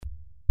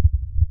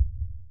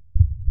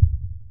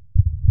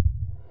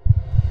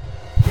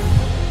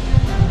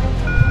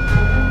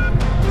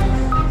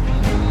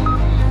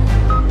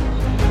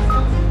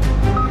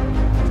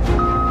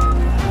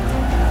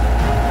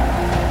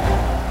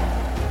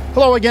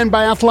Hello again,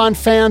 biathlon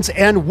fans,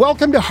 and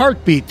welcome to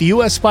Heartbeat, the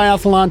US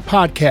Biathlon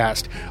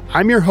podcast.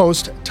 I'm your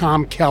host,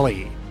 Tom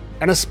Kelly.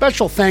 And a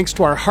special thanks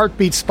to our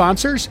Heartbeat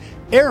sponsors,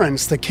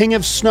 Aaron's the King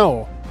of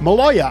Snow,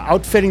 Maloya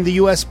outfitting the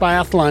US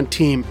Biathlon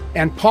team,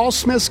 and Paul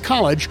Smith's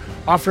College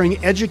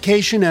offering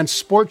education and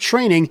sport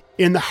training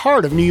in the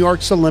heart of New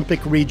York's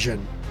Olympic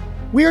region.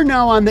 We are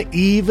now on the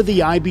eve of the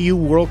IBU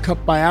World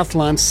Cup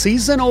Biathlon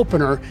season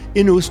opener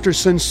in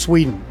Östersund,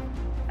 Sweden.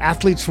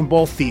 Athletes from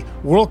both the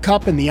World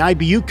Cup and the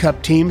IBU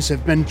Cup teams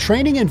have been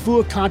training in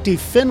Vuokatti,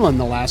 Finland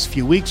the last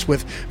few weeks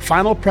with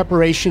final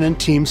preparation and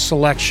team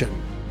selection.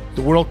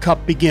 The World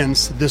Cup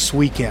begins this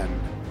weekend.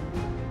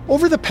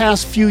 Over the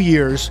past few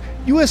years,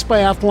 US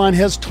Biathlon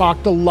has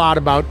talked a lot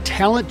about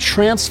talent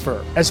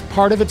transfer as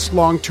part of its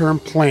long-term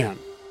plan.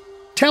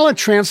 Talent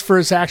transfer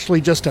is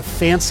actually just a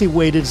fancy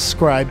way to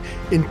describe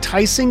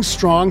enticing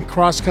strong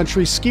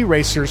cross-country ski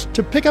racers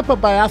to pick up a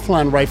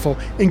biathlon rifle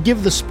and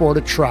give the sport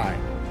a try.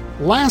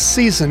 Last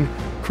season,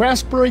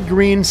 Craftsbury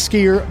Green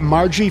skier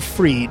Margie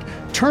Freed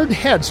turned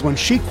heads when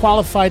she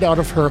qualified out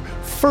of her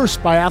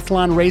first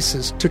biathlon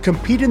races to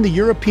compete in the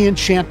European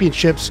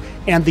Championships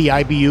and the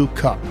IBU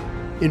Cup.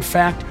 In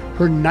fact,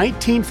 her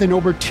 19th in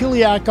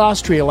Obertilliach,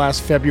 Austria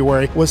last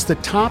February was the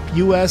top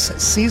U.S.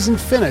 season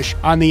finish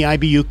on the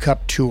IBU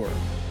Cup Tour.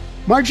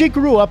 Margie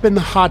grew up in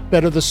the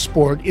hotbed of the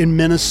sport in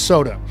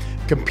Minnesota,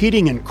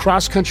 competing in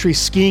cross-country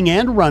skiing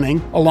and running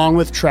along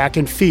with track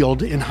and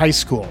field in high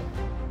school.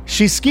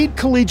 She skied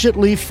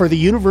collegiately for the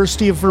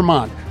University of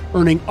Vermont,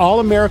 earning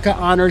All-America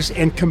honors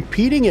and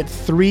competing at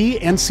 3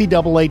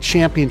 NCAA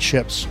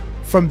Championships.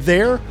 From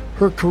there,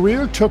 her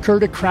career took her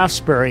to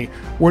Craftsbury,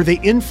 where the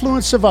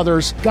influence of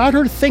others got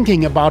her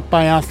thinking about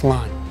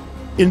biathlon.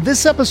 In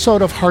this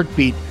episode of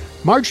Heartbeat,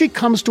 Margie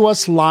comes to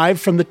us live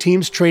from the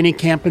team's training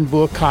camp in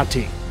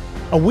Vuokatti.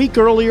 A week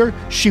earlier,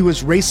 she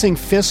was racing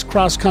FIS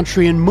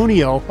cross-country in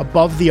Muonio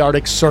above the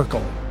Arctic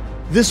Circle.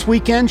 This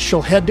weekend,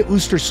 she'll head to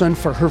Östersund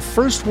for her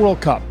first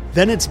World Cup.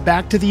 Then it's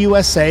back to the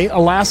USA,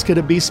 Alaska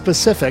to be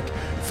specific,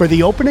 for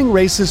the opening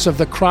races of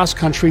the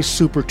cross-country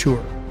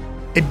SuperTour.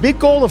 A big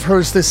goal of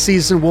hers this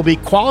season will be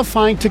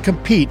qualifying to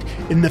compete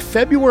in the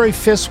February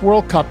FIS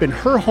World Cup in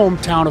her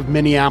hometown of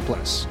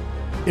Minneapolis.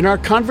 In our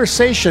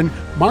conversation,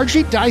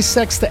 Margie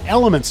dissects the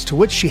elements to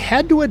which she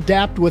had to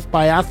adapt with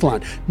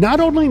biathlon, not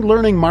only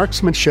learning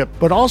marksmanship,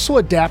 but also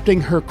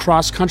adapting her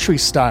cross-country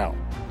style.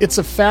 It's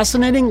a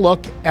fascinating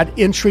look at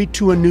entry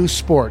to a new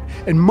sport,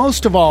 and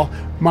most of all,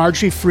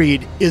 Margie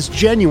Freed is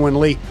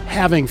genuinely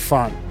having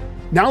fun.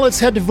 Now let's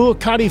head to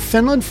Vuokatti,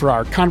 Finland for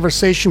our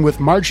conversation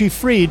with Margie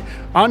Freed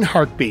on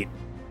Heartbeat.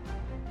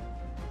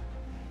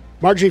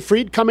 Margie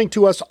Freed coming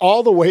to us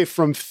all the way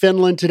from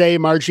Finland today.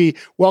 Margie,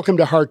 welcome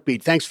to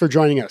Heartbeat. Thanks for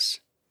joining us.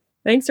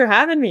 Thanks for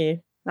having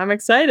me. I'm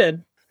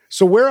excited.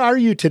 So where are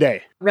you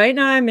today? Right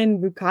now I'm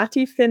in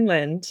Vuokatti,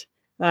 Finland,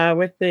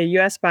 with the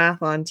US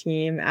Biathlon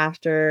team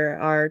after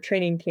our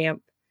training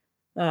camp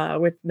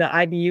with the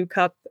IBU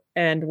Cup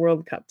and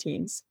World Cup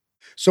teams.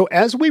 So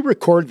as we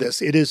record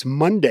this, it is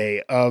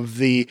Monday of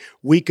the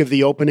week of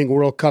the opening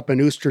World Cup in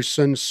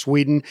Östersund,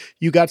 Sweden.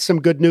 You got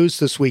some good news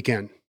this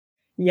weekend.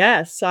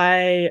 Yes,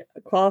 I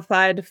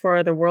qualified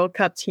for the World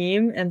Cup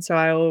team, and so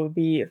I will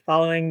be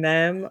following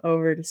them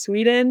over to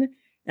Sweden,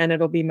 and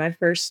it'll be my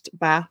first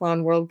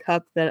Biathlon World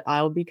Cup that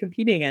I'll be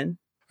competing in.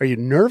 Are you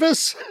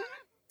nervous?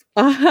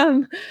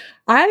 I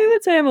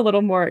would say I'm a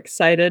little more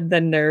excited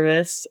than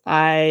nervous.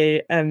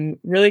 I am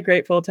really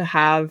grateful to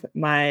have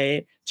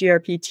my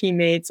GRP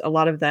teammates, a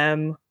lot of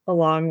them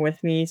along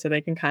with me, so they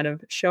can kind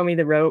of show me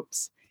the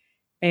ropes.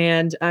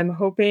 And I'm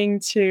hoping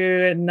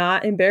to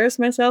not embarrass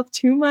myself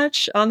too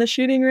much on the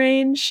shooting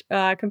range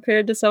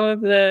compared to some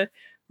of the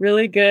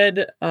really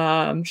good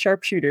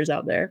sharpshooters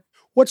out there.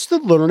 What's the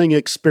learning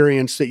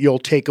experience that you'll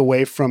take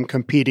away from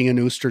competing in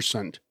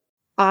Östersund?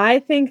 I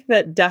think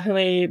that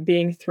definitely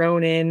being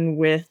thrown in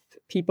with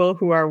people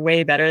who are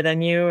way better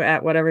than you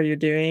at whatever you're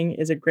doing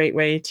is a great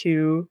way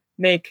to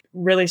make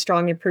really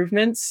strong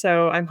improvements.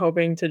 So I'm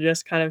hoping to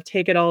just kind of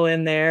take it all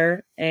in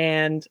there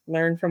and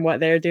learn from what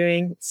they're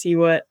doing, see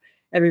what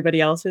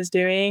everybody else is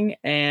doing,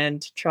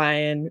 and try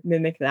and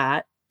mimic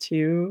that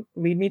to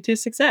lead me to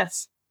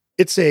success.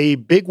 It's a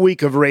big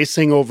week of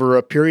racing over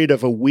a period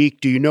of a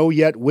week. Do you know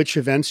yet which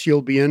events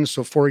you'll be in?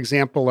 So, for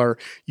example, are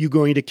you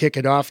going to kick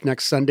it off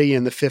next Sunday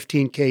in the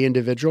 15K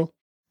individual?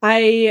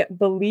 I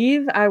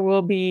believe I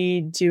will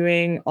be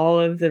doing all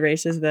of the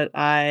races that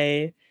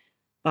I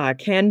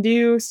can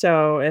do.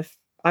 So if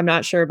I'm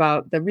not sure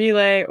about the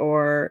relay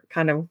or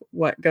kind of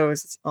what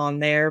goes on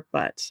there,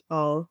 but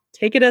I'll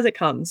take it as it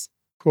comes.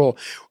 Cool.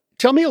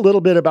 Tell me a little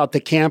bit about the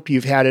camp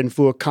you've had in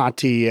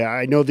Vuokatti.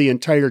 I know the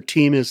entire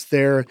team is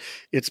there.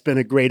 It's been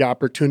a great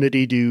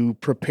opportunity to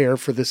prepare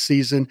for the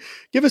season.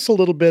 Give us a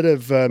little bit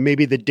of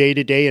maybe the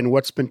day-to-day and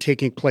what's been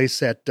taking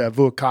place at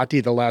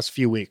Vuokatti the last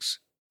few weeks.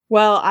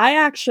 Well, I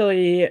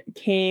actually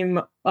came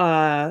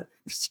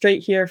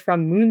straight here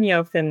from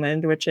Muonio,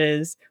 Finland, which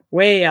is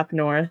way up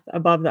north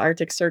above the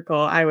Arctic Circle.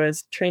 I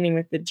was training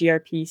with the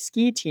GRP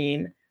ski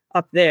team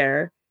up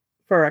there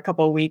for a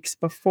couple of weeks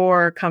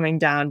before coming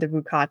down to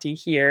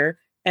Vuokatti here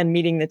and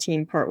meeting the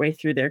team partway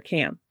through their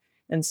camp.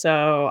 And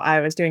so I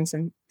was doing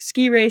some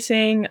ski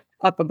racing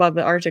up above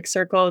the Arctic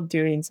Circle,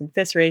 doing some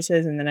FIS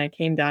races. And then I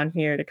came down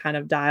here to kind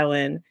of dial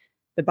in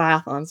the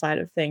biathlon side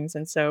of things.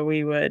 And so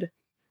we would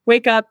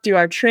wake up, do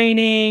our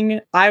training.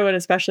 I would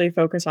especially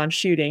focus on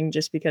shooting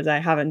just because I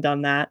haven't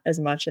done that as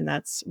much. And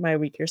that's my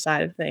weaker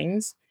side of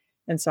things.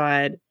 And so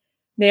I'd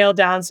nail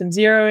down some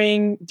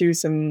zeroing, do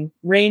some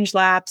range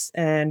laps,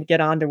 and get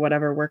on to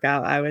whatever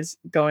workout I was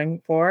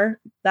going for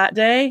that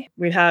day.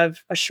 We'd have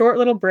a short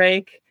little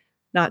break,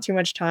 not too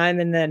much time,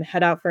 and then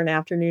head out for an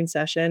afternoon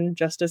session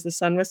just as the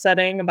sun was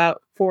setting,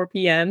 about 4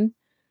 p.m.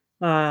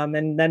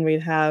 And then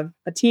we'd have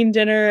a team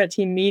dinner, a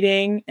team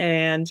meeting,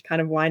 and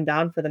kind of wind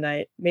down for the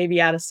night, maybe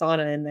add a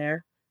sauna in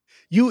there.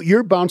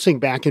 You're bouncing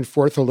back and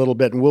forth a little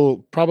bit, and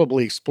we'll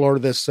probably explore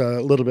this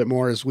a little bit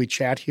more as we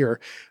chat here.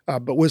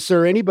 But was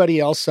there anybody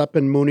else up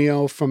in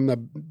Muonio from the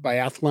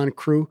biathlon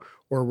crew,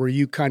 or were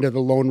you kind of the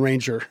Lone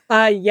Ranger?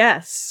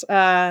 Yes.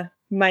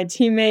 My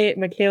teammate,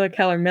 Michaela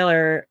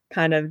Keller-Miller,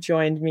 kind of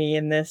joined me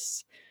in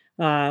this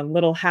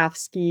little half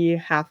ski,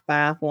 half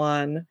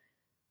biathlon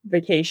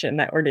vacation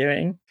that we're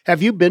doing.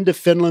 Have you been to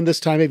Finland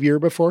this time of year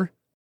before?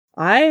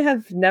 I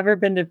have never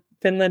been to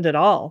Finland at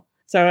all.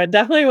 So it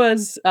definitely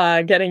was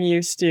getting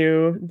used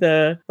to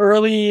the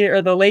early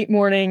or the late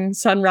morning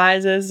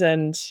sunrises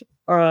and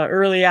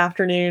early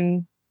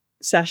afternoon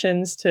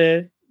sessions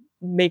to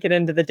make it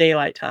into the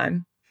daylight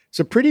time.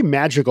 It's a pretty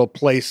magical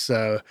place.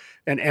 And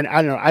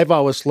I don't know, I've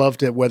always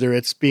loved it, whether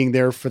it's being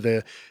there for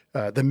the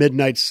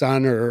midnight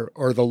sun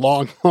or the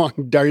long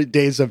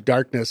days of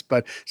darkness,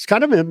 but it's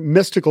kind of a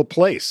mystical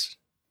place.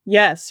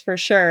 Yes, for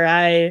sure.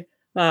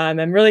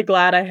 I'm really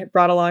glad I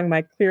brought along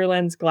my clear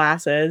lens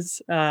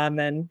glasses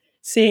and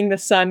seeing the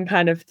sun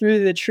kind of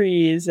through the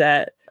trees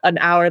at an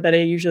hour that I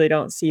usually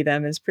don't see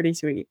them is pretty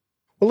sweet.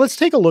 Well, let's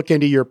take a look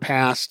into your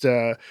past.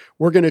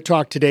 We're going to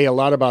talk today a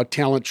lot about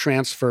talent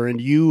transfer, and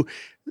you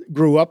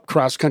grew up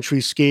cross-country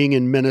skiing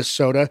in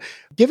Minnesota.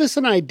 Give us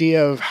an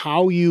idea of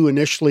how you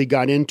initially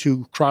got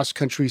into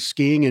cross-country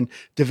skiing and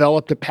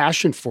developed a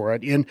passion for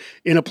it in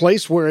a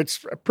place where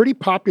it's a pretty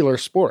popular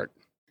sport.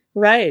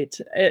 Right.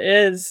 It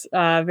is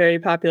very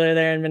popular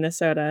there in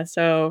Minnesota.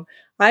 So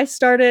I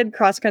started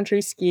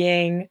cross-country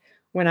skiing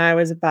when I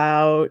was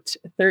about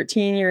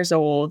 13 years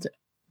old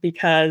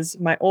because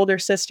my older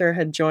sister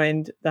had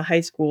joined the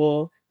high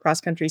school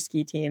cross-country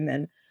ski team,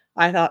 and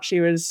I thought she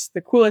was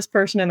the coolest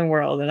person in the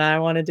world, and I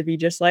wanted to be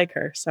just like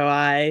her. So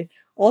I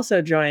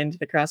also joined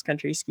the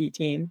cross-country ski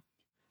team.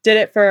 Did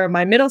it for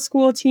my middle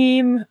school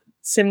team,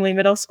 Simley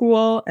Middle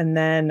School, and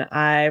then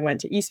I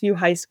went to Eastview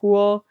High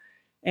School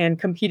and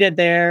competed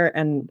there,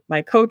 and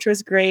my coach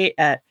was great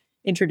at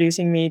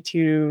introducing me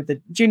to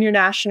the junior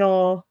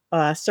national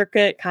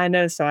circuit, kind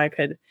of, so I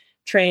could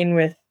train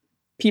with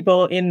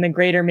people in the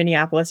greater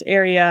Minneapolis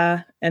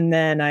area. And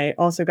then I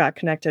also got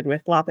connected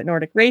with Loppet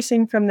Nordic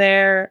Racing from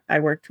there. I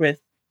worked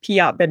with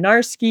Piotr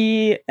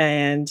Bednarski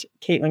and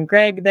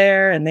Gregg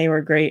there, and they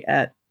were great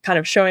at kind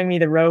of showing me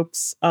the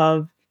ropes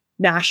of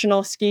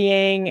national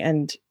skiing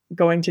and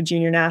going to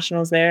junior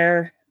nationals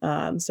there.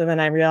 So then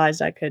I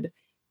realized I could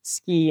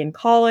ski in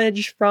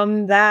college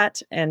from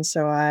that. And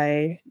so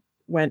I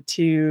went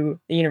to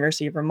the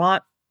University of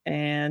Vermont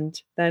and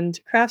then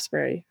to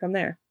Craftsbury from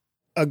there.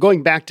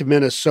 Going back to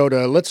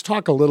Minnesota, let's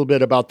talk a little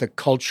bit about the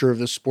culture of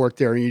the sport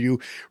there. You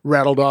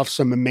rattled off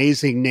some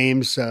amazing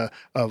names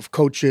of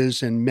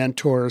coaches and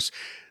mentors.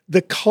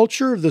 The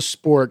culture of the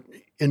sport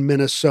in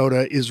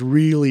Minnesota is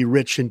really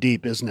rich and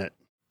deep, isn't it?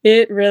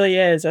 It really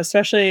is,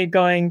 especially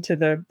going to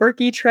the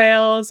Birkie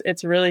trails.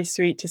 It's really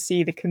sweet to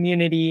see the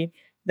community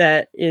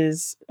that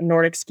is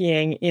Nordic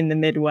skiing in the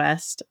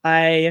Midwest.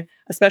 I,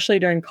 especially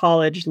during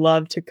college,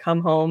 loved to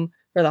come home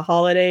for the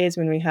holidays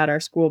when we had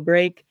our school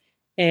break.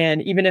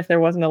 And even if there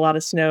wasn't a lot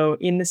of snow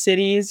in the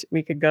cities,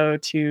 we could go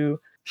to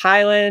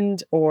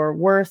Highland or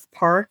Worth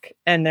Park,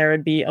 and there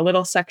would be a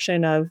little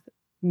section of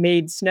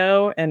made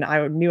snow. And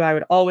I knew I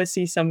would always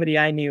see somebody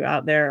I knew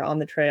out there on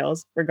the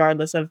trails,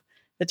 regardless of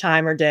the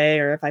time or day,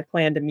 or if I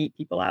planned to meet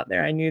people out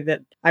there. I knew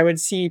that I would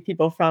see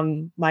people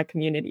from my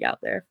community out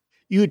there.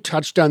 You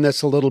touched on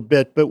this a little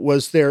bit, but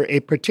was there a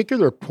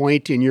particular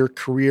point in your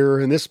career,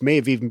 and this may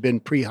have even been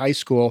pre-high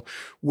school,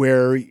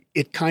 where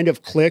it kind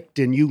of clicked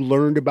and you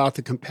learned about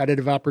the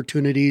competitive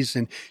opportunities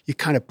and you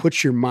kind of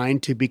put your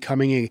mind to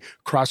becoming a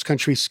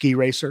cross-country ski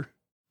racer?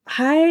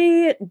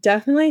 I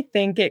definitely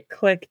think it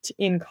clicked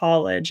in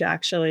college,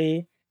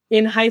 actually.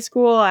 In high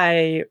school,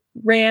 I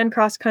ran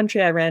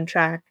cross-country. I ran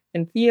track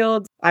and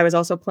field. I was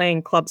also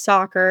playing club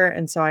soccer,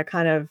 and so I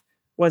kind of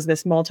was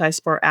this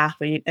multi-sport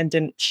athlete and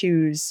didn't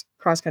choose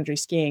cross-country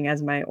skiing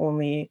as my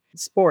only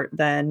sport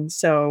then.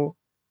 So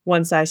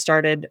once I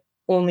started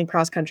only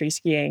cross-country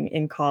skiing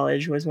in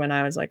college was when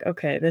I was like,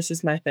 okay, this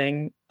is my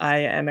thing. I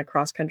am a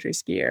cross-country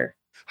skier.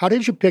 How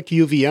did you pick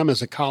UVM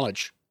as a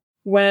college?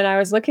 When I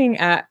was looking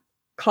at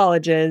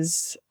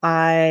colleges,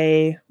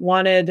 I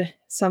wanted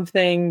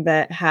something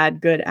that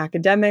had good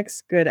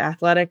academics, good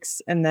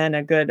athletics, and then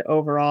a good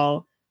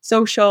overall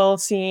social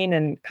scene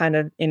and kind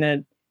of in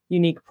a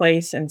unique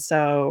place. And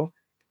so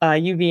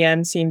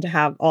UVM seemed to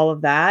have all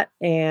of that.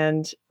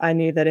 And I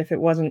knew that if it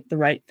wasn't the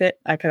right fit,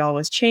 I could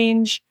always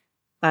change.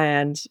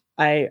 And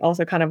I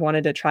also kind of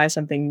wanted to try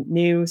something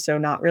new. So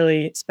not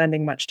really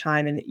spending much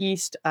time in the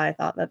East, I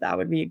thought that that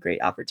would be a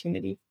great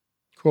opportunity.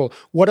 Cool.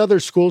 What other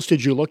schools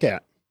did you look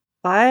at?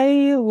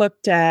 I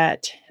looked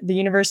at the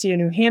University of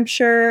New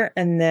Hampshire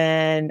and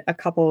then a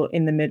couple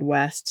in the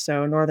Midwest,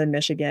 so Northern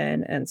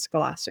Michigan and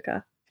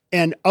Scholastica.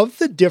 And of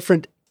the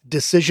different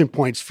decision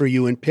points for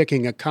you in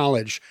picking a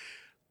college,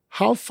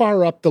 how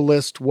far up the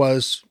list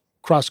was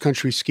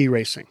cross-country ski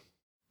racing?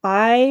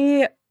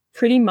 I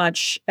pretty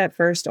much at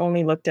first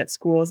only looked at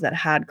schools that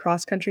had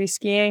cross-country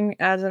skiing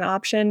as an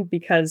option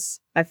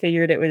because I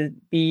figured it would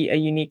be a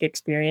unique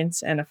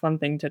experience and a fun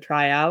thing to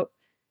try out.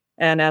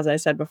 And as I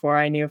said before,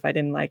 I knew if I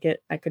didn't like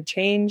it, I could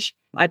change.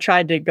 I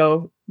tried to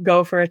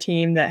go for a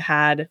team that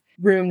had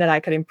room that I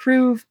could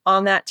improve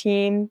on that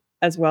team,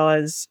 as well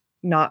as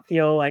not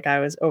feel like I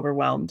was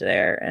overwhelmed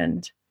there.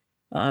 And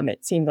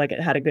it seemed like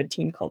it had a good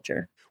team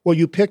culture. Well,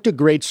 you picked a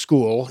great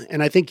school,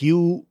 and I think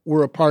you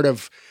were a part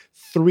of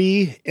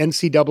 3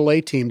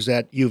 NCAA teams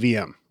at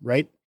UVM,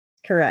 right?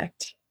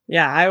 Correct.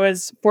 Yeah, I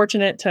was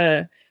fortunate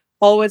to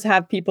always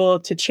have people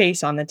to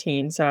chase on the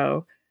team.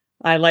 So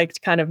I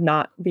liked kind of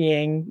not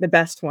being the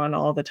best one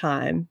all the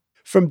time.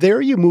 From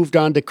there, you moved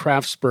on to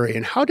Craftsbury,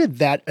 and how did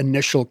that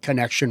initial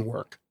connection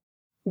work?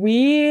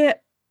 We,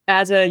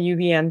 as a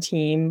UVM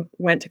team,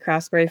 went to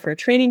Craftsbury for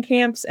training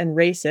camps and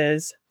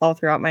races all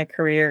throughout my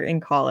career in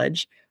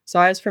college. So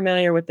I was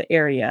familiar with the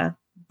area.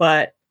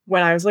 But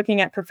when I was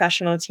looking at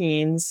professional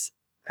teams,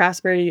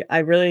 Craftsbury, I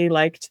really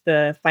liked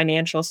the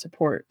financial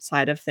support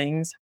side of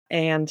things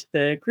and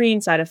the green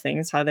side of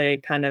things, how they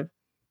kind of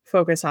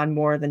focus on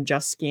more than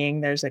just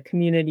skiing. There's a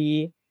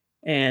community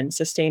and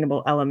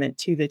sustainable element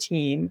to the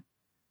team.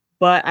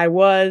 But I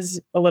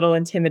was a little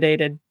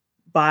intimidated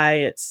by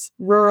its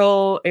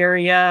rural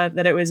area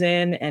that it was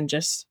in and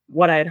just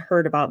what I had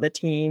heard about the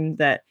team,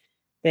 that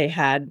they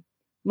had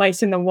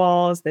mice in the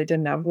walls, they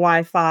didn't have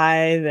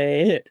Wi-Fi,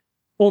 they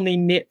only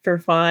knit for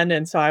fun.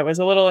 And so I was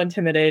a little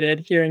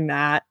intimidated hearing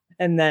that.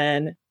 And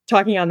then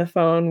talking on the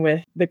phone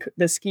with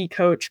the ski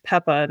coach,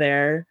 Pepa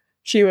there,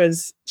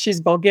 she's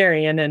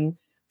Bulgarian and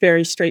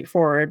very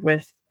straightforward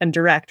and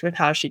direct with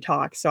how she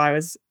talks. So I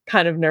was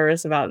kind of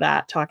nervous about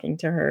that, talking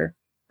to her.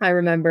 I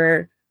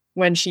remember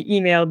when she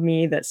emailed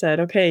me that said,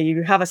 okay,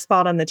 you have a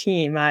spot on the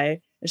team.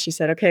 She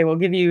said, okay, we'll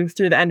give you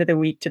through the end of the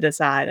week to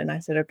decide. And I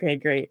said, okay,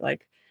 great.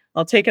 Like,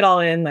 I'll take it all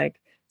in,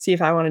 like, see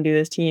if I want to do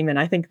this team. And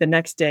I think the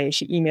next day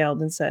she emailed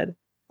and said,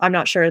 I'm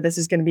not sure this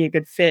is going to be a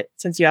good fit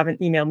since you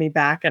haven't emailed me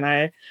back. And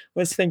I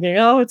was thinking,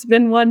 oh, it's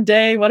been one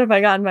day. What have I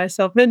gotten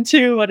myself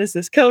into? What is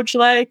this coach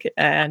like?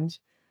 And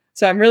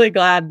so I'm really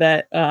glad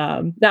that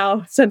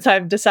now, since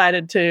I've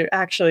decided to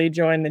actually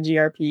join the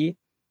GRP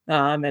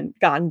and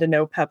gotten to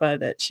know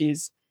Pepa, that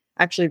she's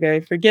actually very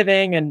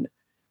forgiving and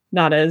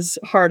not as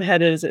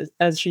hard-headed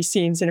as she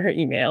seems in her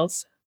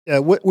emails.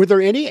 Were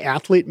there any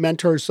athlete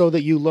mentors, though,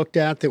 that you looked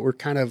at that were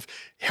kind of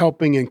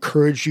helping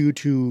encourage you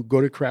to go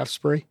to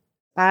Craftsbury?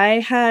 I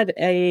had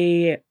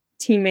a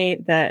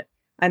teammate that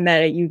I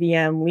met at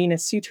UVM, Lena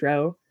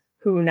Sutro,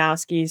 who now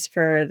skis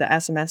for the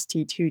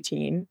SMST2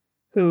 team,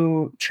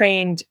 who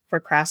trained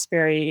for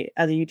Craftsbury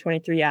as a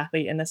U23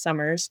 athlete in the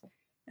summers.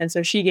 And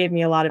so she gave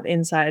me a lot of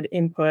inside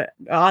input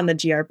on the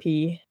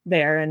GRP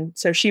there. And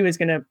so she was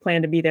going to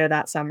plan to be there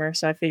that summer.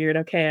 So I figured,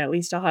 okay, at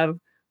least I'll have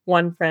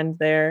one friend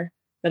there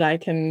that I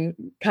can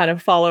kind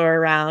of follow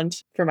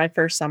around for my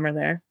first summer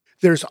there.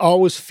 There's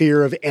always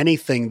fear of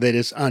anything that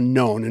is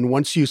unknown. And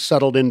once you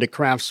settled into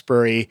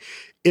Craftsbury,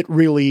 it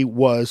really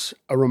was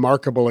a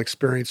remarkable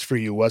experience for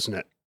you, wasn't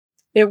it?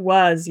 It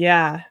was,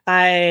 yeah.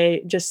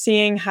 I just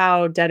seeing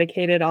how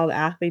dedicated all the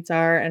athletes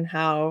are and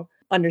how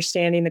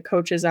understanding the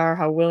coaches are,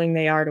 how willing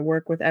they are to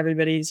work with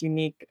everybody's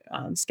unique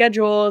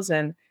schedules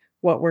and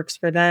what works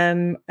for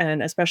them.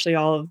 And especially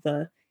all of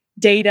the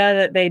data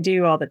that they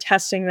do, all the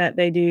testing that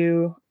they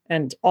do,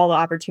 and all the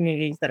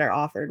opportunities that are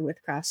offered with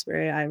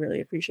Craftsbury, I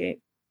really appreciate.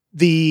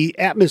 The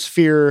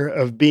atmosphere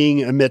of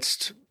being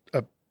amidst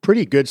a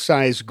pretty good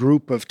sized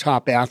group of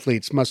top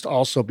athletes must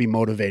also be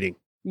motivating.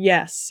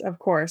 Yes, of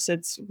course.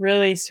 It's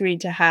really sweet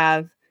to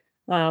have.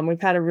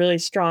 We've had a really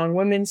strong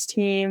women's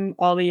team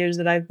all the years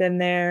that I've been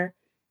there,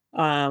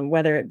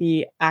 whether it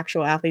be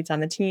actual athletes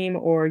on the team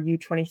or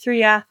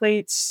U23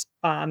 athletes,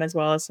 as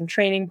well as some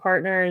training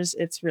partners.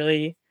 It's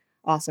really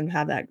awesome to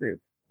have that group.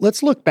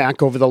 Let's look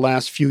back over the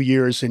last few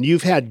years, and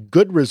you've had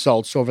good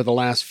results over the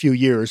last few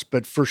years,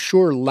 but for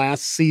sure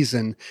last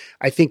season,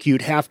 I think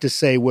you'd have to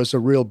say was a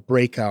real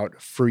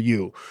breakout for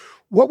you.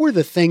 What were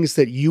the things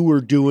that you were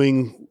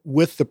doing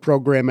with the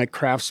program at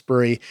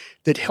Craftsbury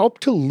that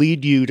helped to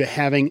lead you to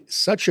having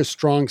such a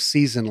strong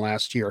season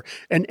last year?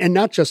 And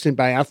not just in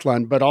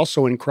biathlon, but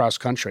also in cross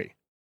country.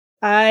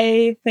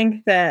 I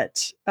think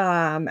that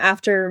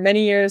after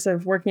many years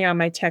of working on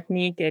my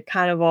technique, it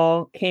kind of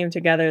all came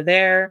together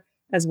there,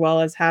 as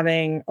well as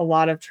having a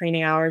lot of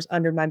training hours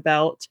under my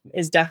belt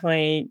is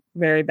definitely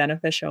very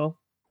beneficial.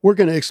 We're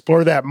going to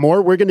explore that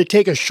more. We're going to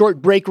take a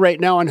short break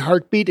right now on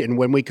Heartbeat, and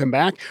when we come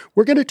back,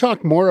 we're going to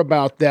talk more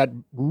about that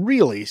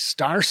really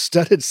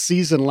star-studded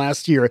season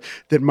last year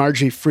that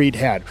Margie Freed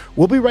had.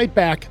 We'll be right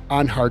back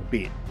on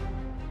Heartbeat.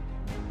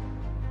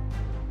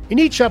 In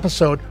each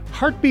episode,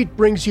 Heartbeat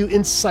brings you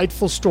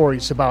insightful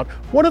stories about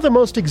one of the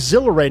most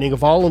exhilarating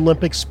of all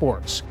Olympic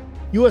sports.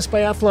 US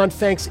Biathlon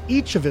thanks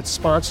each of its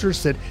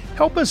sponsors that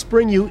help us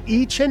bring you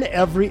each and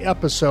every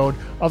episode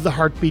of the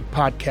Heartbeat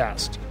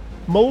podcast.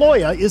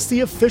 Maloya is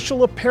the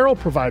official apparel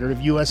provider of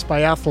US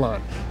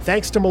Biathlon.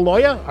 Thanks to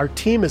Maloya, our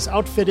team is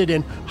outfitted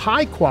in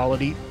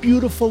high-quality,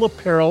 beautiful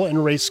apparel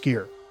and race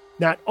gear.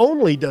 Not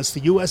only does the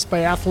US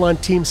Biathlon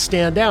team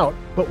stand out,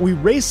 but we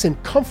race in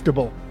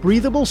comfortable,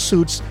 breathable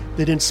suits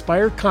that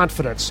inspire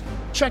confidence.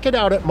 Check it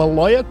out at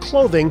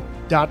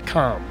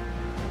maloyaclothing.com.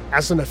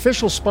 As an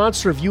official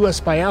sponsor of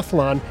US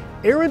Biathlon,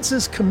 Aaron's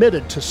is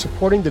committed to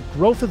supporting the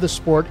growth of the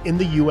sport in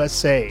the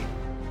USA.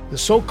 The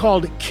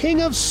so-called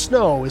King of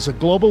Snow is a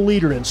global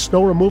leader in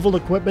snow removal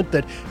equipment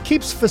that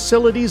keeps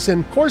facilities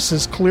and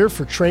courses clear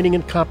for training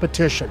and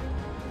competition.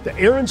 The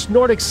Aaron's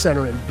Nordic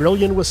Center in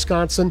Brillion,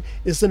 Wisconsin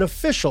is an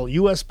official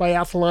U.S.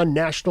 Biathlon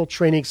National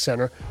Training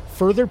Center,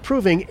 further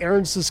proving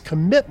Aaron's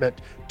commitment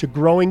to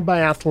growing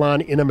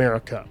biathlon in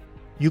America.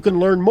 You can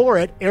learn more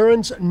at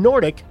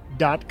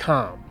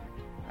aaronsnordic.com.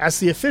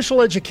 As the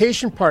official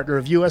education partner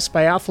of U.S.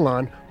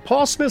 Biathlon,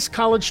 Paul Smith's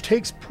College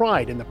takes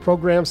pride in the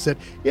programs that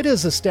it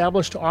has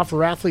established to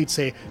offer athletes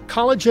a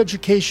college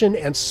education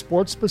and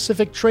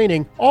sports-specific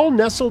training, all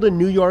nestled in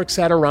New York's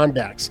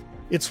Adirondacks.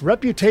 Its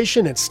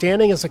reputation and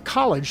standing as a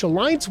college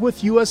aligns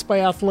with U.S.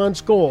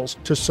 Biathlon's goals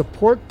to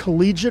support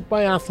collegiate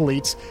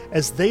biathletes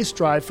as they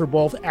strive for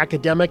both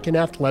academic and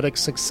athletic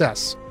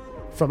success.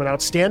 From an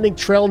outstanding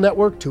trail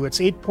network to its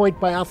 8-point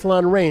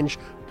biathlon range,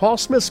 Paul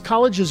Smith's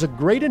College is a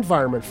great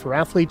environment for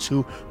athletes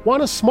who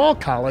want a small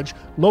college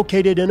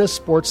located in a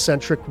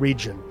sports-centric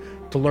region.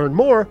 To learn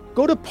more,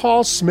 go to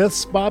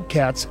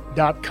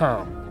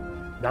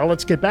paulsmithsbobcats.com. Now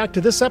let's get back to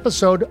this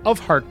episode of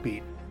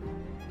Heartbeat.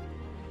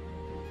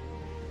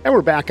 And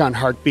we're back on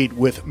Heartbeat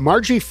with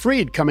Margie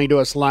Freed coming to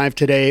us live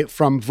today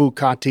from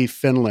Vuokatti,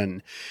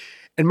 Finland.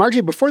 And Margie,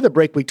 before the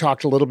break, we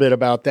talked a little bit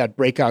about that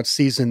breakout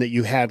season that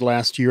you had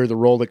last year, the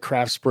role that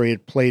Craftsbury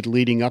had played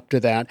leading up to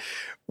that.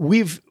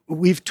 We've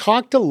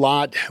talked a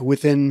lot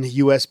within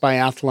US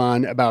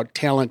Biathlon about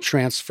talent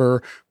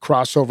transfer,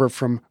 crossover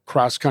from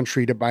cross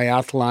country to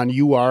biathlon.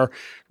 You are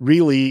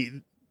really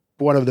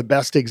one of the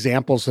best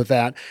examples of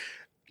that.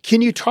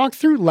 Can you talk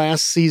through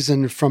last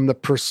season from the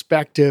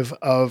perspective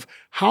of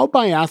how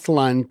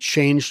biathlon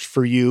changed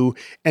for you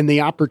and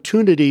the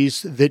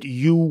opportunities that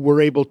you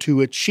were able to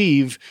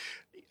achieve,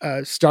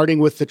 starting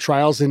with the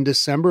trials in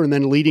December and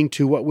then leading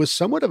to what was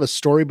somewhat of a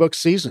storybook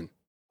season?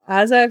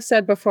 As I've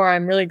said before,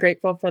 I'm really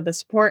grateful for the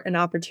support and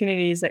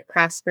opportunities that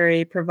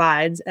Craftsbury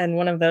provides, and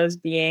one of those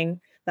being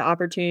the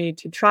opportunity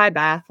to try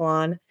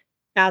biathlon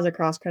as a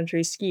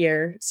cross-country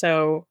skier.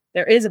 So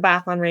there is a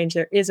biathlon range,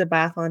 there is a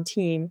biathlon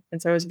team,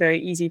 and so it was very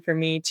easy for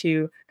me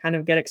to kind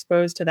of get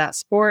exposed to that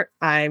sport.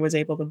 I was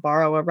able to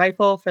borrow a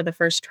rifle for the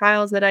first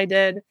trials that I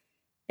did,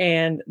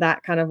 and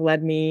that kind of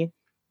led me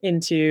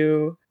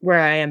into where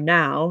I am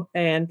now.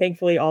 And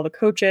thankfully, all the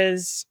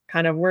coaches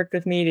kind of worked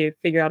with me to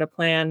figure out a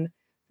plan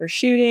for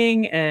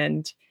shooting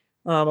and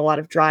a lot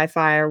of dry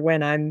fire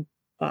when I'm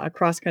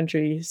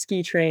cross-country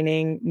ski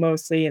training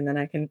mostly, and then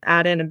I can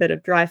add in a bit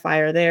of dry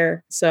fire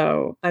there.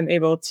 So I'm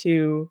able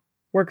to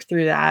work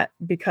through that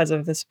because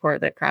of the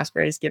support that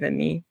Craftsbury has given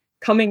me.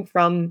 Coming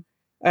from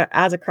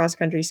as a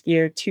cross-country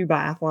skier to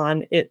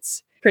biathlon,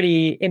 it's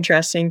pretty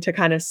interesting to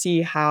kind of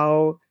see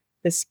how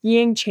the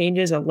skiing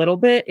changes a little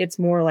bit. It's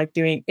more like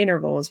doing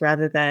intervals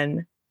rather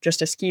than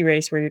just a ski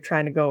race where you're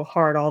trying to go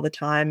hard all the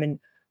time and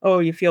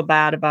you feel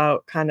bad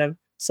about kind of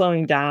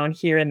slowing down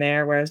here and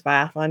there, whereas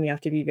biathlon, you have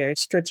to be very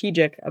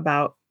strategic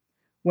about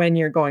when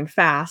you're going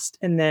fast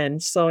and then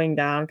slowing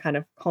down, kind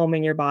of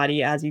calming your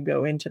body as you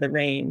go into the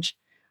range.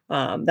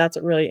 That's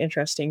a really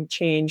interesting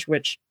change,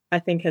 which I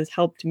think has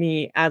helped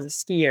me as a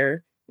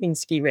skier in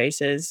ski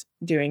races,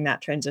 doing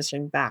that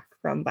transition back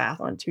from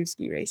biathlon to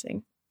ski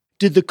racing.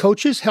 Did the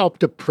coaches help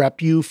to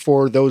prep you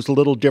for those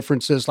little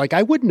differences? Like,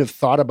 I wouldn't have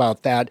thought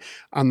about that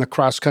on the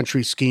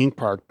cross-country skiing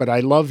part, but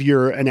I love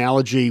your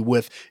analogy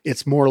with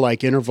it's more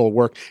like interval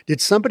work. Did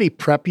somebody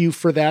prep you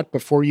for that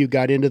before you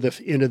got into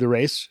the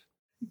race?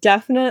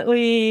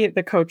 Definitely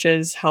the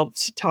coaches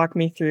helped talk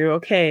me through,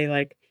 okay,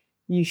 like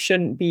you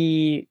shouldn't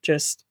be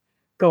just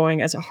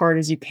going as hard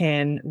as you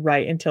can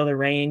right until the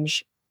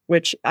range,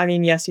 which, I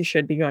mean, yes, you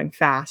should be going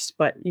fast,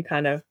 but you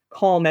kind of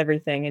calm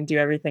everything and do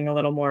everything a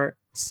little more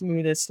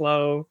smooth as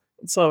slow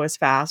as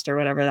fast, or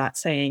whatever that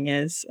saying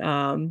is,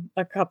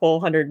 a couple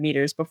 100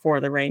 meters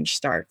before the range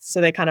starts. So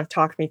they kind of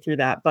talked me through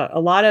that. But a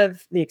lot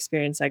of the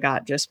experience I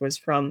got just was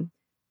from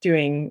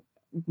doing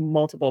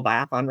multiple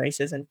biathlon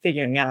races and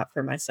figuring out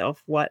for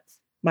myself what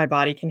my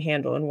body can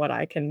handle and what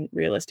I can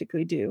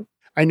realistically do.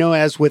 I know,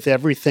 as with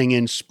everything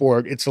in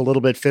sport, it's a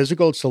little bit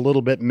physical, it's a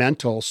little bit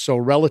mental. So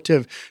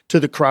relative to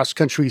the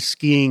cross-country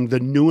skiing, the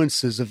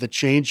nuances of the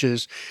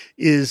changes,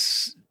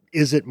 is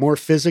Is it more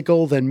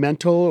physical than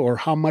mental, or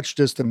how much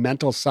does the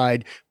mental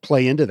side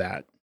play into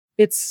that?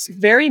 It's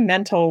very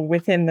mental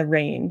within the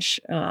range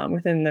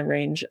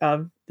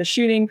of the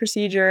shooting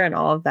procedure and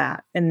all of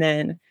that. And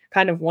then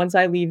kind of once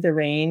I leave the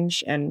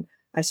range and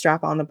I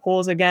strap on the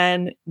poles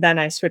again, then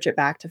I switch it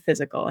back to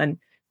physical. And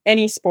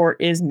any sport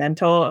is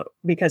mental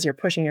because you're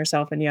pushing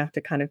yourself and you have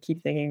to kind of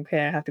keep thinking,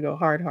 okay, I have to go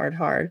hard, hard,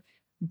 hard.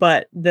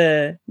 But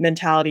the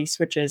mentality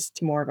switches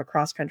to more of a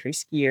cross-country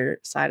skier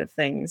side of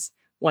things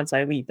once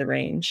I leave the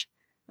range.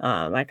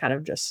 I kind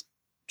of just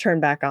turn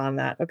back on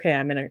that, okay,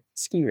 I'm in a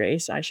ski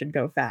race, I should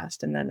go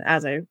fast. And then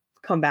as I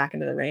come back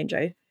into the range,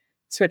 I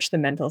switch the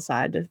mental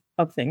side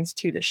of things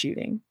to the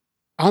shooting.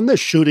 On the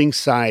shooting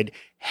side,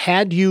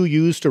 had you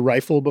used a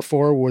rifle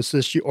before? Was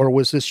this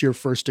your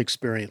first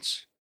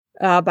experience?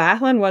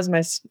 Biathlon was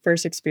my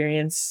first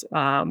experience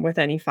with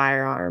any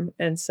firearm.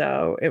 And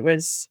so it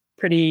was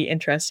pretty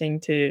interesting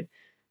to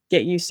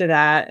get used to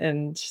that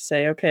and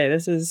say, okay,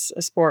 this is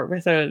a sport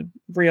with a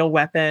real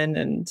weapon,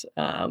 and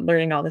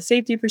learning all the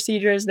safety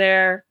procedures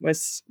there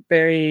was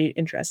very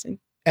interesting.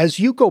 As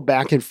you go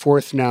back and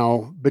forth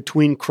now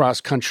between cross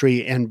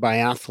country and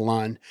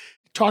biathlon,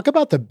 talk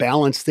about the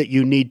balance that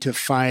you need to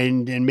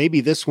find. And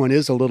maybe this one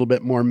is a little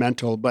bit more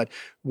mental, but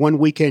one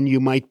weekend you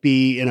might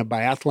be in a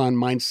biathlon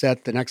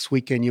mindset. The next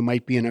weekend you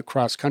might be in a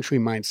cross country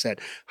mindset.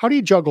 How do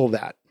you juggle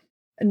that?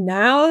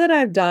 Now that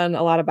I've done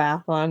a lot of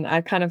biathlon,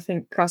 I kind of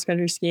think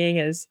cross-country skiing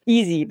is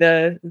easy.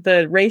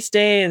 The race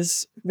day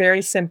is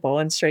very simple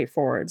and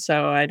straightforward.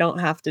 So I don't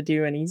have to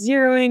do any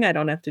zeroing. I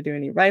don't have to do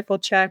any rifle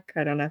check.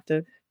 I don't have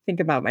to think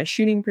about my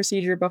shooting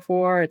procedure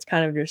before. It's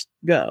kind of just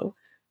go.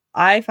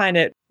 I find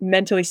it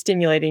mentally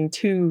stimulating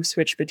to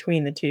switch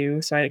between the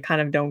two, so I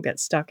kind of don't get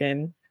stuck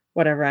in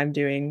whatever I'm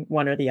doing,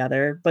 one or the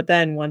other. But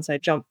then once I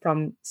jump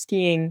from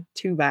skiing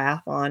to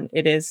biathlon,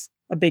 it is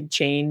a big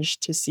change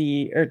to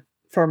see, or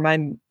for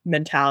my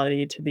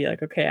mentality to be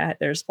like, okay,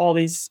 there's all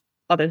these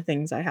other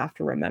things I have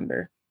to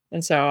remember.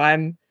 And so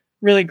I'm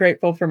really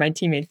grateful for my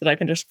teammates that I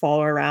can just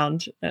follow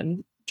around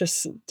and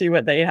just do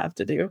what they have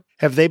to do.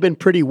 Have they been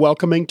pretty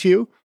welcoming to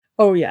you?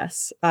 Oh,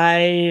 yes.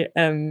 I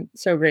am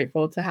so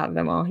grateful to have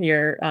them all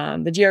here.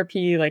 The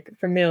GRP, like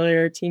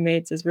familiar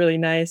teammates, is really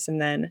nice.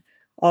 And then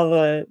all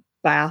the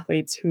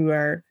biathletes who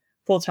are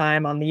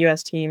full-time on the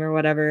US team or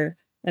whatever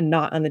and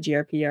not on the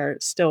GRP are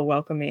still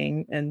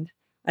welcoming. And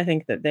I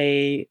think that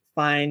they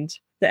find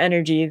the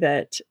energy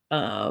that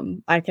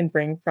I can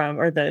bring from,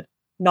 or the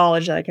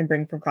knowledge that I can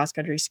bring from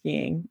cross-country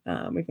skiing.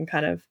 We can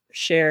kind of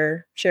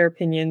share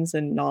opinions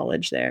and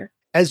knowledge there.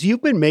 As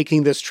you've been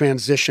making this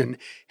transition,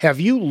 have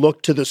you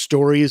looked to the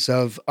stories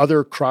of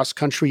other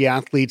cross-country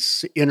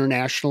athletes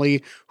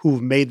internationally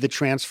who've made the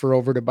transfer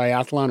over to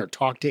biathlon, or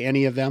talked to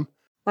any of them?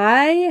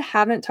 I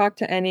haven't talked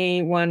to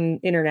anyone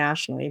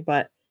internationally,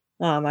 but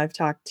I've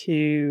talked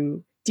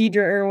to Deidre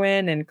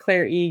Irwin and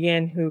Claire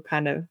Egan, who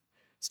kind of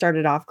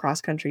started off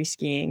cross-country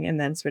skiing and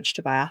then switched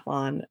to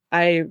biathlon.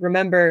 I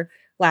remember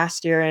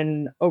last year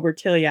in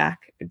Obertilliach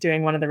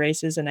doing one of the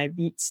races, and I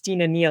beat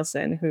Stina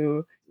Nielsen,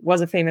 who was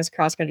a famous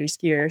cross-country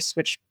skier,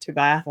 switched to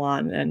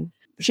biathlon, and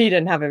she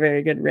didn't have a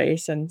very good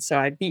race. And so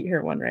I beat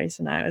her one race,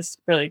 and I was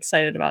really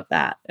excited about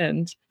that.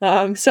 And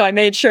so I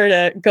made sure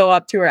to go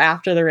up to her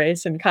after the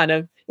race and kind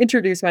of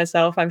introduce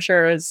myself. I'm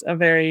sure it was a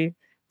very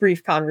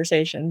brief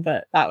conversation,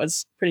 but that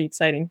was pretty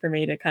exciting for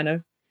me to kind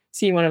of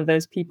see one of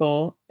those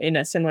people in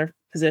a similar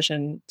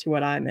position to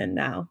what I'm in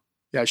now.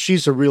 Yeah,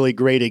 she's a really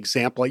great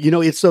example.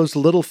 It's those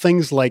little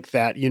things like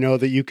that,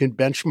 that you can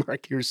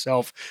benchmark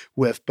yourself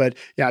with. But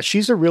yeah,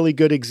 she's a really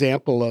good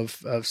example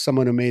of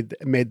someone who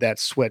made that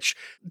switch.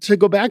 To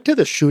go back to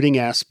the shooting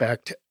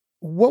aspect,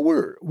 what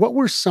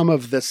were some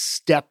of the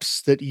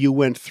steps that you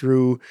went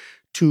through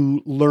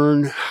to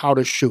learn how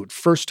to shoot?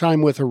 First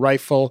time with a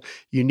rifle,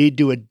 you need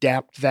to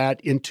adapt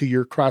that into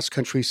your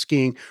cross-country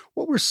skiing.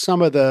 What were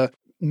some of the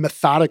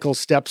methodical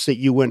steps that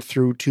you went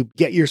through to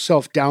get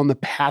yourself down the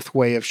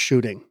pathway of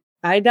shooting?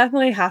 I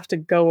definitely have to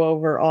go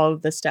over all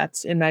of the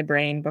steps in my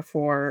brain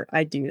before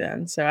I do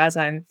them. So as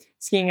I'm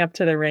skiing up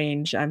to the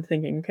range, I'm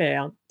thinking, okay,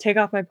 I'll take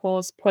off my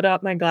poles, put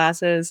up my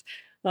glasses,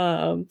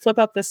 flip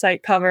up the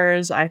sight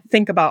covers. I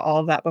think about all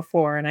of that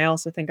before, and I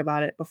also think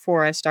about it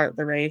before I start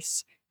the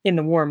race. In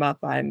the warm-up,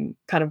 I'm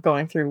kind of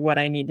going through what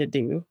I need to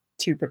do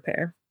to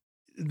prepare.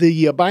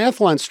 The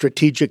biathlon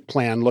strategic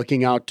plan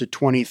looking out to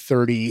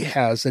 2030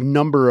 has a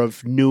number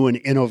of new and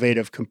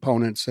innovative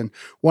components, and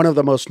one of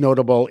the most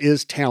notable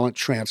is talent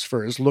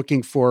transfers,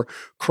 looking for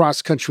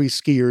cross-country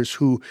skiers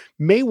who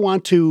may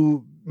want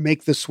to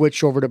make the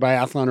switch over to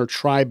biathlon or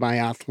try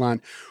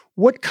biathlon.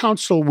 What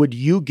counsel would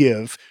you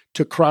give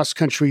to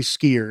cross-country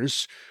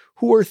skiers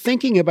who are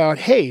thinking about,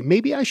 hey,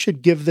 maybe I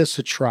should give this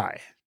a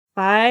try?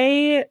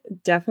 I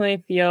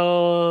definitely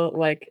feel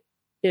like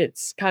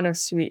it's kind of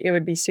sweet. It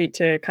would be sweet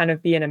to kind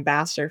of be an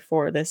ambassador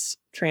for this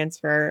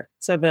transfer.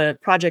 So the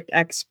Project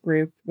X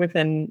group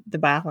within the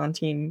biathlon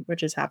team,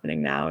 which is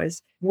happening now,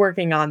 is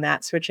working on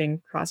that,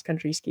 switching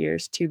cross-country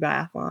skiers to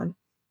biathlon.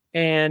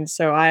 And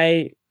so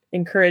I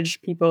encourage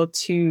people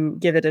to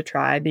give it a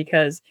try,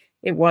 because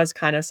it was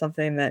kind of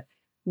something that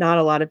not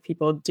a lot of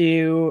people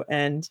do.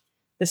 And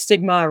the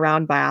stigma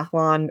around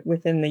biathlon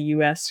within the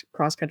US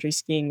cross-country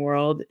skiing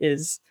world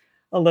is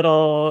a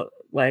little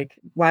like,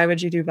 why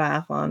would you do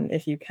biathlon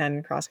if you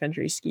can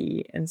cross-country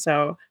ski? And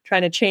so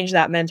trying to change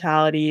that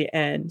mentality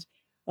and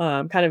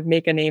kind of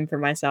make a name for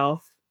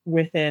myself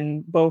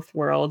within both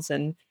worlds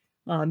and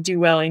do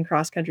well in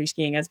cross-country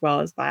skiing as well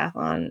as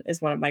biathlon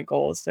is one of my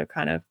goals. So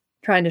kind of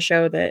trying to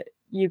show that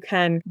you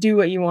can do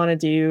what you want to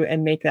do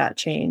and make that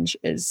change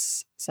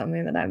is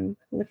something that I'm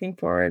looking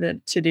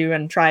forward to do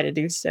and try to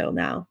do still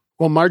now.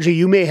 Well, Margie,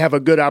 you may have a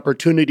good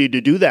opportunity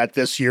to do that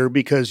this year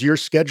because your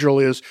schedule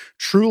is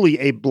truly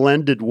a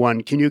blended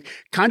one. Can you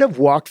kind of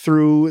walk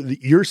through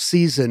your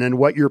season and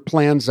what your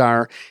plans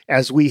are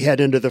as we head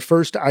into the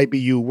first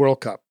IBU World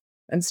Cup?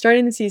 I'm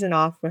starting the season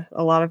off with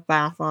a lot of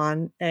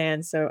biathlon.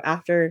 And so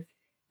after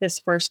this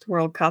first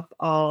World Cup,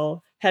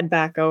 I'll head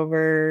back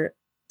over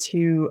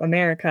to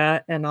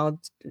America and I'll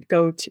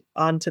go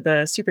onto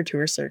the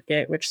SuperTour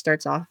circuit, which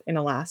starts off in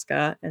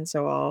Alaska. And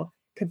so I'll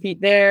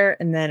compete there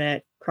and then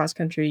at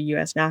cross-country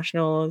U.S.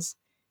 Nationals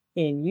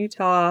in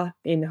Utah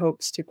in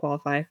hopes to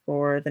qualify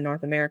for the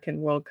North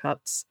American World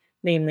Cups,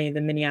 namely the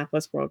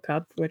Minneapolis World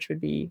Cup, which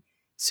would be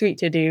sweet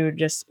to do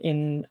just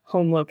in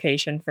home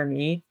location for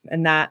me.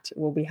 And that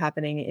will be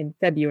happening in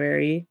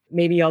February.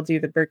 Maybe I'll do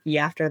the Birkie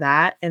after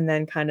that and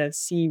then kind of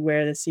see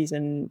where the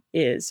season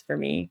is for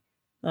me.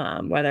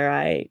 Whether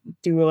I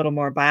do a little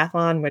more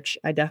biathlon, which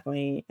I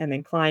definitely am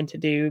inclined to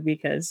do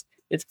because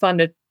it's fun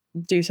to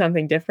do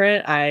something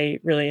different. I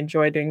really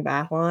enjoy doing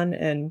biathlon.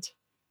 And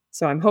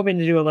so I'm hoping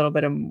to do a little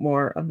bit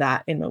more of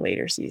that in the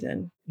later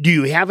season. Do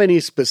you have any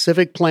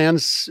specific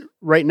plans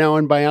right now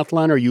in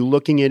biathlon? Are you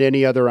looking at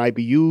any other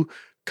IBU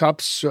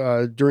Cups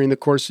during the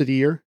course of the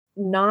year?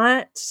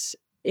 Not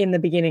in the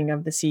beginning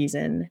of the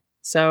season.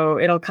 So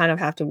it'll kind of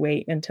have to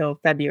wait until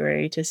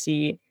February to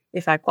see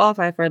if I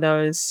qualify for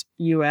those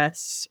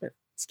U.S.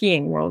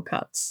 skiing World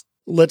Cups.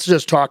 Let's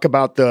just talk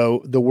about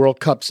the World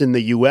Cups in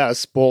the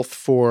U.S., both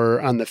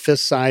for on the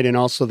FIS side and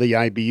also the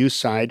IBU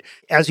side.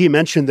 As you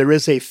mentioned, there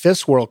is a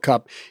FIS World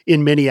Cup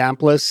in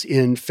Minneapolis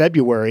in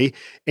February,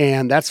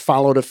 and that's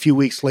followed a few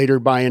weeks later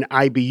by an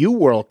IBU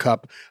World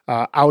Cup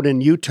out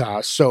in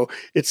Utah. So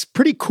it's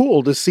pretty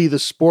cool to see the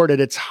sport at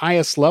its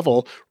highest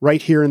level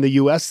right here in the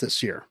U.S.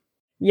 this year.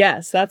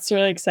 Yes, that's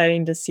really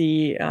exciting to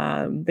see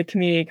the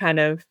community kind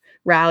of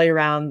rally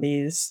around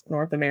these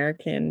North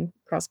American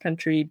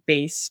cross-country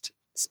based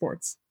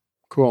sports.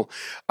 Cool.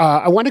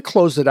 I want to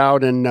close it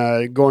out and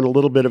go in a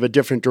little bit of a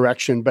different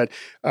direction, but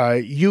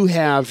you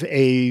have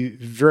a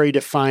very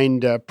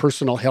defined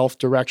personal health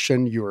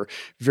direction. You're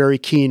very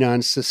keen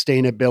on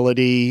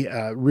sustainability,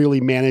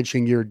 really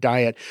managing your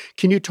diet.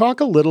 Can you talk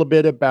a little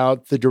bit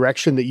about the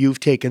direction that you've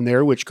taken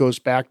there, which goes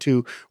back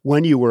to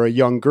when you were a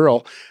young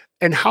girl,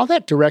 and how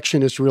that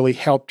direction has really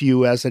helped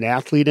you as an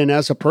athlete and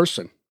as a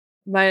person?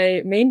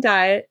 My main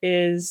diet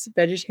is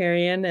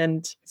vegetarian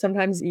and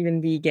sometimes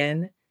even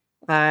vegan.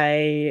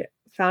 I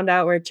found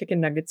out where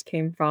chicken nuggets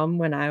came from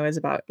when I was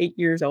about 8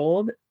 years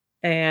old,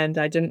 and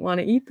I didn't want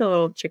to eat the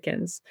little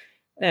chickens.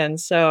 And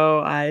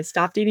so I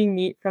stopped eating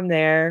meat from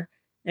there.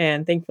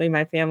 And thankfully,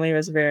 my family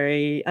was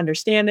very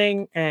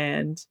understanding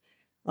and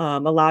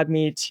allowed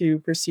me to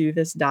pursue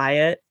this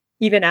diet.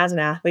 Even as an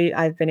athlete,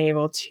 I've been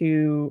able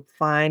to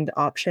find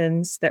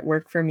options that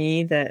work for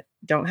me that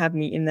don't have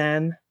meat in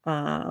them.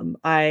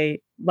 I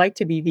like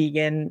to be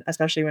vegan,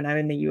 especially when I'm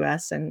in the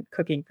US and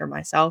cooking for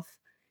myself.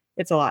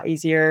 It's a lot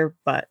easier,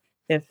 but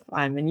if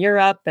I'm in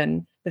Europe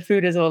and the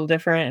food is a little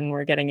different and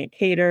we're getting it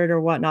catered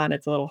or whatnot,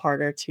 it's a little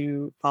harder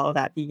to follow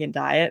that vegan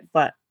diet,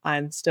 but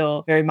I'm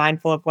still very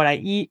mindful of what I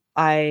eat.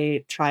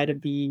 I try to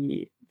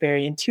be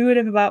very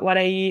intuitive about what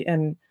I eat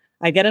and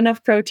I get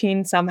enough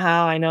protein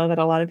somehow. I know that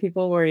a lot of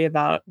people worry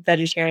about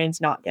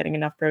vegetarians not getting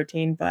enough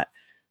protein, but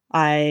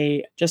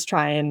I just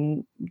try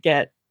and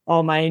get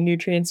all my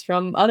nutrients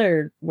from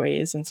other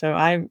ways. And so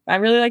I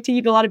really like to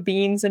eat a lot of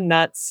beans and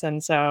nuts.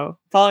 And so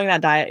following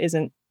that diet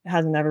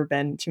hasn't ever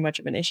been too much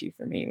of an issue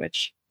for me,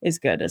 which is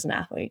good as an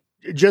athlete.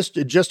 Just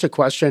a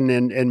question,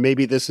 and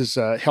maybe this is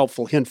a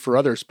helpful hint for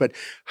others, but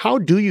how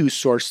do you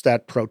source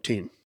that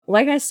protein?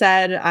 Like I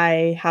said,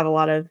 I have a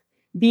lot of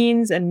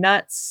beans and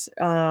nuts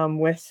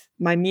with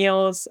my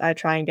meals. I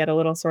try and get a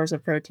little source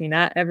of protein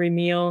at every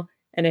meal.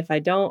 And if I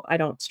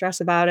don't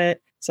stress about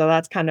it. So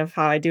that's kind of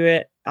how I do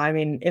it. I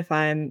mean, if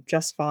I'm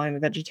just following the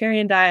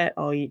vegetarian diet,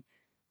 I'll eat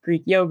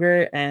Greek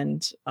yogurt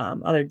and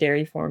other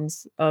dairy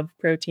forms of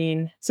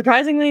protein.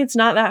 Surprisingly, it's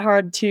not that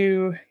hard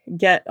to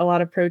get a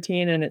lot of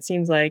protein. And it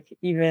seems like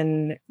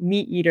even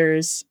meat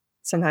eaters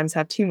sometimes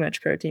have too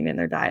much protein in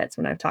their diets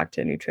when I've talked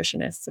to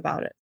nutritionists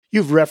about it.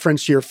 You've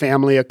referenced your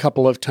family a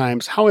couple of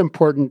times. How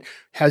important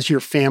has your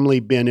family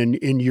been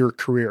in your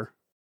career?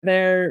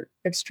 They're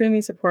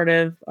extremely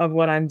supportive of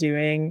what I'm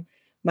doing.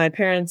 My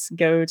parents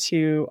go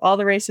to all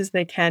the races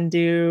they can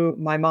do.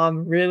 My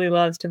mom really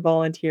loves to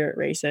volunteer at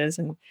races,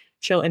 and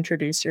she'll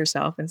introduce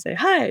herself and say,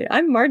 "Hi,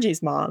 I'm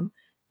Margie's mom."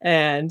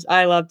 And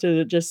I love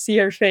to just see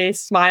her face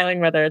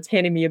smiling, whether it's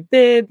handing me a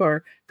bib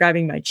or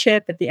grabbing my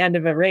chip at the end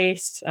of a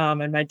race.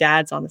 And my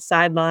dad's on the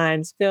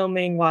sidelines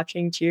filming,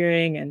 watching,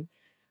 cheering. And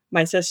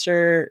my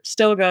sister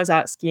still goes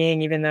out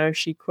skiing, even though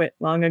she quit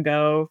long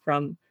ago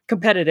from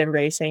competitive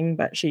racing.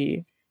 But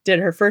she did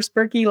her first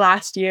Birkie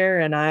last year,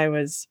 and I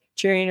was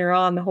cheering her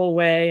on the whole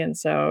way. And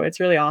so it's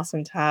really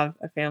awesome to have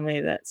a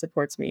family that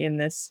supports me in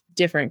this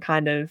different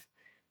kind of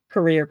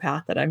career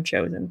path that I'm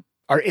chosen.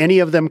 Are any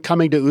of them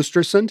coming to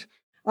Östersund?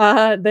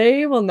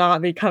 They will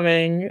not be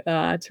coming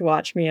to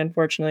watch me,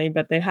 unfortunately,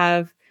 but they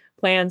have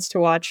plans to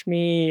watch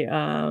me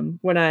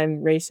when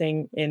I'm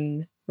racing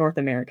in North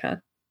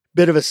America.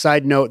 Bit of a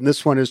side note, and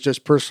this one is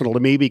just personal to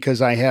me because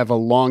I have a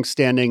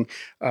long-standing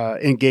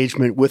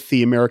engagement with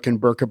the American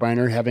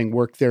Birkebeiner, having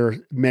worked there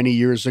many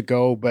years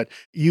ago. But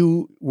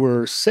you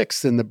were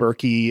sixth in the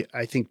Birkie,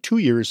 I think, 2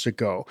 years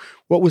ago.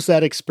 What was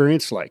that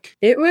experience like?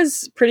 It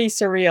was pretty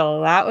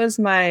surreal. That was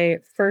my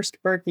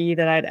first Birkie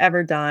that I'd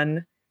ever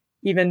done,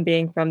 even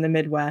being from the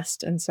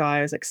Midwest. And so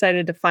I was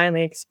excited to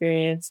finally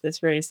experience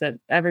this race that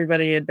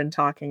everybody had been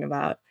talking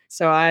about.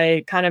 So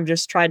I kind of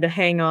just tried to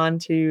hang on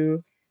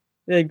to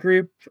the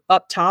group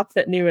up top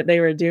that knew what they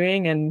were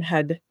doing and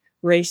had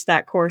raced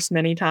that course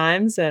many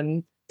times.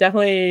 And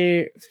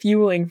definitely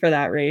fueling for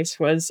that race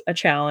was a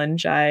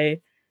challenge.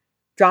 I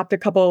dropped a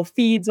couple of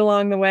feeds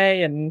along the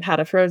way and had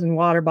a frozen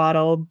water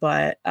bottle,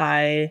 but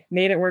I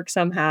made it work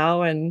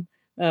somehow and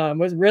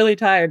was really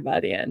tired by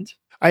the end.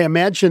 I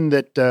imagine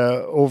that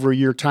over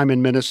your time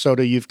in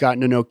Minnesota, you've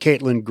gotten to know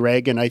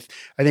Gregg, and I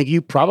think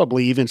you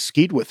probably even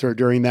skied with her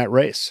during that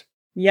race.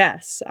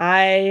 Yes,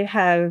 I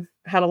have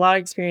had a lot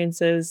of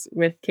experiences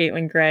with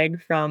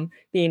Gregg, from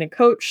being a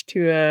coach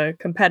to a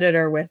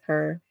competitor with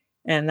her.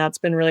 And that's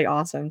been really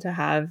awesome to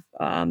have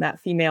that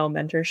female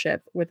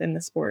mentorship within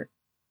the sport.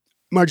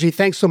 Margie,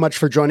 thanks so much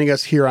for joining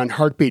us here on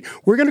Heartbeat.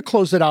 We're going to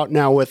close it out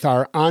now with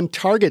our On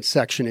Target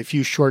section, a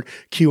few short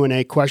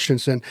Q&A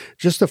questions. And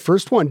just the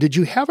first one, did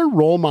you have a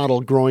role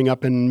model growing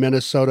up in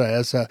Minnesota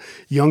as a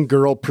young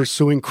girl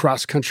pursuing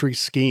cross-country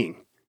skiing?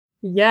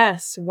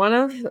 Yes, one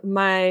of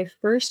my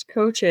first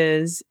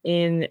coaches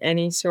in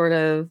any sort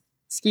of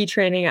ski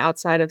training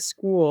outside of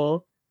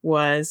school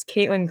was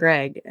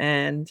Gregg.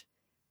 And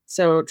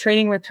so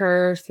training with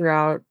her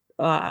throughout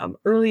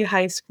early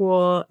high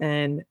school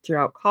and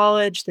throughout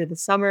college, through the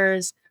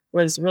summers,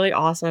 was really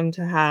awesome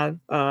to have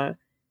a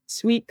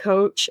sweet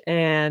coach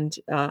and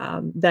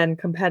then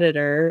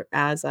competitor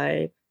as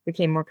I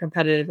became more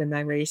competitive in my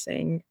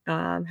racing.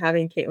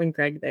 Having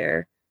Gregg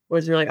there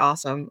was really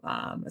awesome,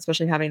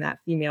 especially having that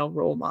female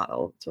role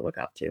model to look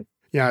up to.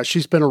 Yeah,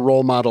 she's been a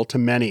role model to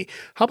many.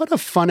 How about a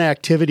fun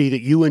activity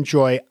that you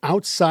enjoy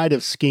outside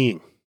of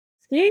skiing?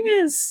 Skiing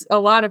is a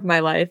lot of my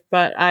life,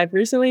 but I've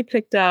recently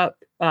picked up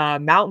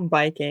mountain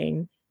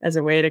biking as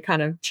a way to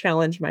kind of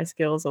challenge my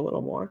skills a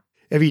little more.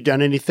 Have you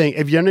done anything?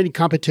 Have you done any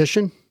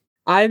competition?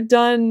 I've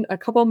done a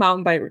couple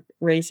mountain bike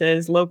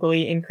races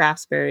locally in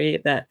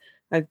Craftsbury that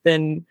I've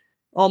been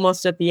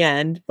almost at the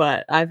end,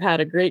 but I've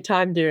had a great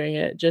time doing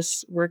it,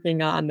 just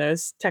working on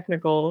those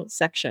technical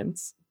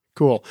sections.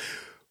 Cool.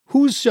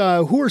 Who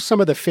are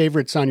some of the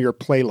favorites on your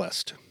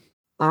playlist?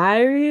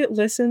 I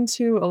listen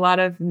to a lot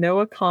of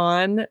Noah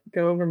Kahn,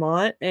 Go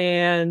Vermont,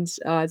 and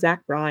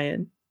Zach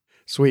Bryan.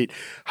 Sweet.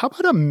 How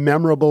about a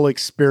memorable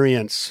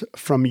experience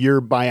from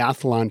your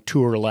biathlon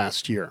tour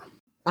last year?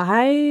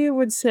 I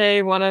would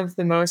say one of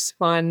the most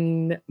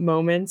fun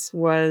moments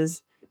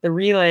was the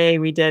relay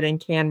we did in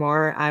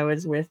Canmore. I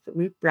was with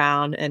Luke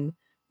Brown, and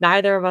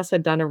neither of us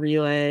had done a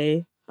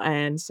relay.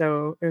 And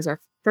so it was our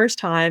first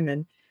time,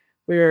 and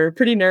we were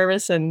pretty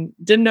nervous and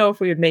didn't know if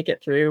we would make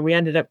it through. We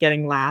ended up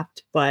getting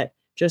lapped, but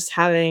just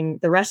having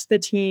the rest of the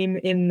team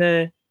in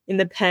the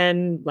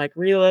pen, like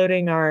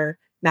reloading our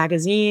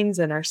magazines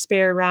and our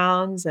spare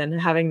rounds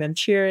and having them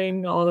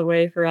cheering all the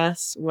way for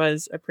us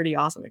was a pretty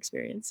awesome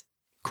experience.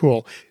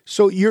 Cool.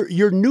 So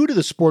you're new to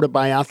the sport of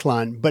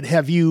biathlon, but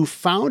have you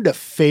found a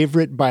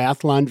favorite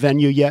biathlon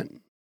venue yet?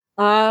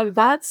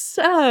 That's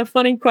a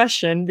funny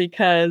question,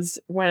 because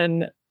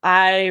when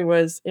I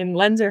was in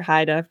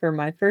Lenzerheide for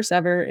my first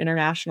ever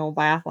international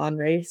biathlon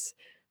race,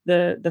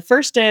 the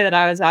first day that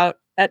I was out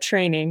at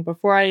training,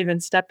 before I even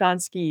stepped on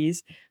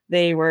skis,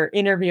 they were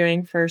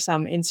interviewing for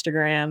some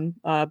Instagram,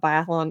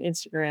 biathlon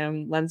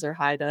Instagram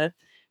Lenzerheide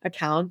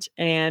account,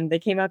 and they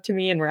came up to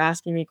me and were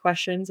asking me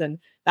questions, and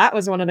that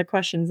was one of the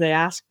questions they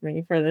asked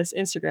me for this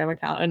Instagram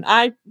account, and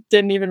I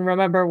didn't even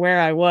remember where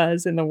I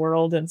was in the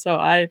world, and so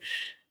I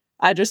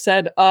just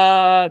said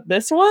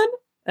this one,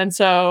 and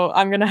so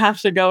I'm gonna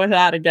have to go with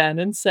that again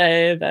and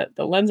say that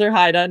the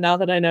Lenzerheide, now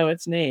that I know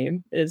its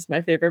name, is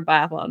my favorite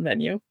biathlon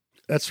venue.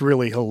 That's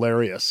really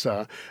hilarious.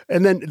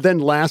 And then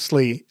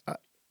lastly,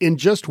 in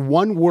just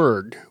one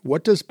word,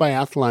 what does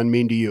biathlon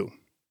mean to you?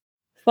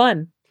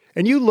 Fun.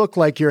 And you look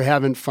like you're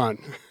having fun.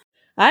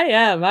 I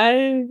am.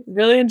 I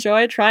really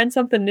enjoy trying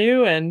something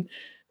new and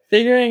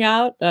figuring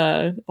out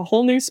a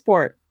whole new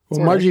sport.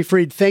 Well, Margie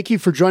Freed, thank you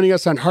for joining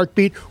us on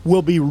Heartbeat.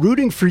 We'll be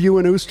rooting for you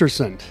in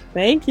Östersund.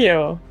 Thank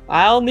you.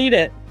 I'll need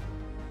it.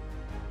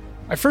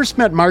 I first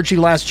met Margie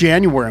last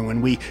January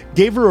when we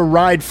gave her a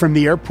ride from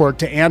the airport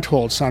to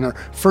Antholz on her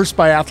first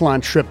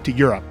biathlon trip to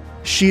Europe.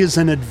 She is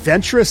an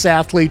adventurous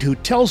athlete who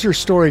tells her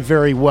story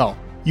very well.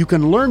 You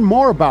can learn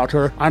more about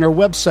her on her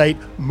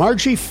website,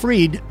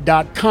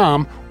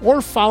 margiefreed.com, or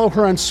follow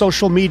her on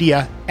social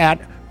media at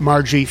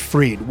Margie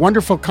Freed.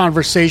 Wonderful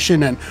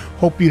conversation, and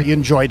hope you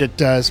enjoyed it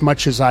as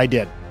much as I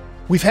did.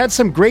 We've had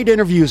some great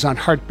interviews on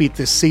Heartbeat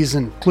this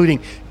season,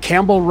 including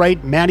Campbell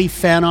Wright, Matty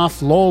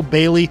Fanoff, Lowell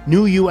Bailey,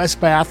 new U.S.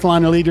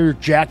 biathlon leader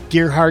Jack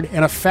Gearhart,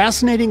 and a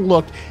fascinating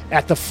look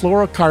at the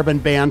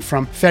fluorocarbon ban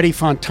from Fedi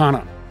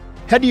Fontana.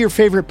 Head to your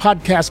favorite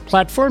podcast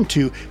platform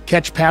to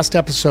catch past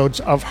episodes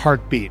of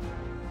Heartbeat.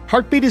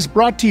 Heartbeat is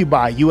brought to you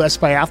by U.S.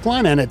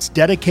 Biathlon and its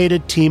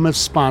dedicated team of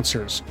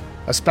sponsors.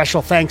 A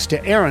special thanks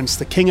to Aaron's,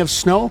 the King of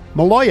Snow,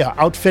 Maloya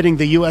outfitting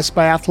the U.S.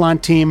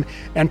 Biathlon team,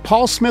 and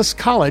Paul Smith's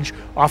College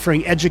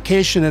offering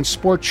education and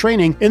sport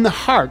training in the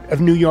heart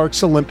of New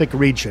York's Olympic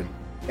region.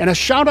 And a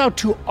shout out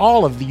to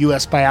all of the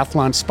U.S.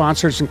 Biathlon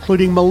sponsors,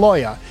 including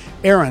Maloya,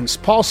 Aaron's,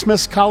 Paul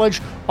Smith's College,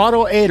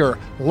 Auto Ader,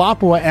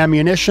 Lapua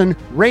Ammunition,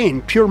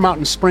 Rain Pure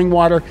Mountain Spring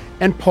Water,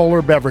 and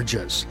Polar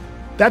Beverages.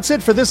 That's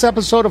it for this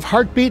episode of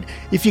Heartbeat.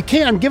 If you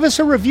can, give us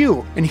a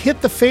review and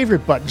hit the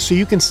favorite button so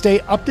you can stay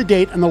up to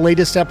date on the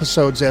latest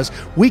episodes as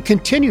we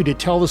continue to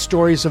tell the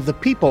stories of the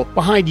people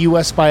behind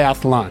U.S.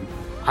 Biathlon.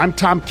 I'm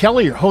Tom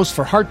Kelly, your host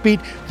for Heartbeat,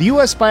 the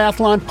U.S.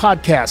 Biathlon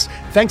podcast.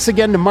 Thanks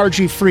again to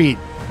Margie Freed.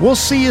 We'll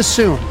see you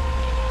soon.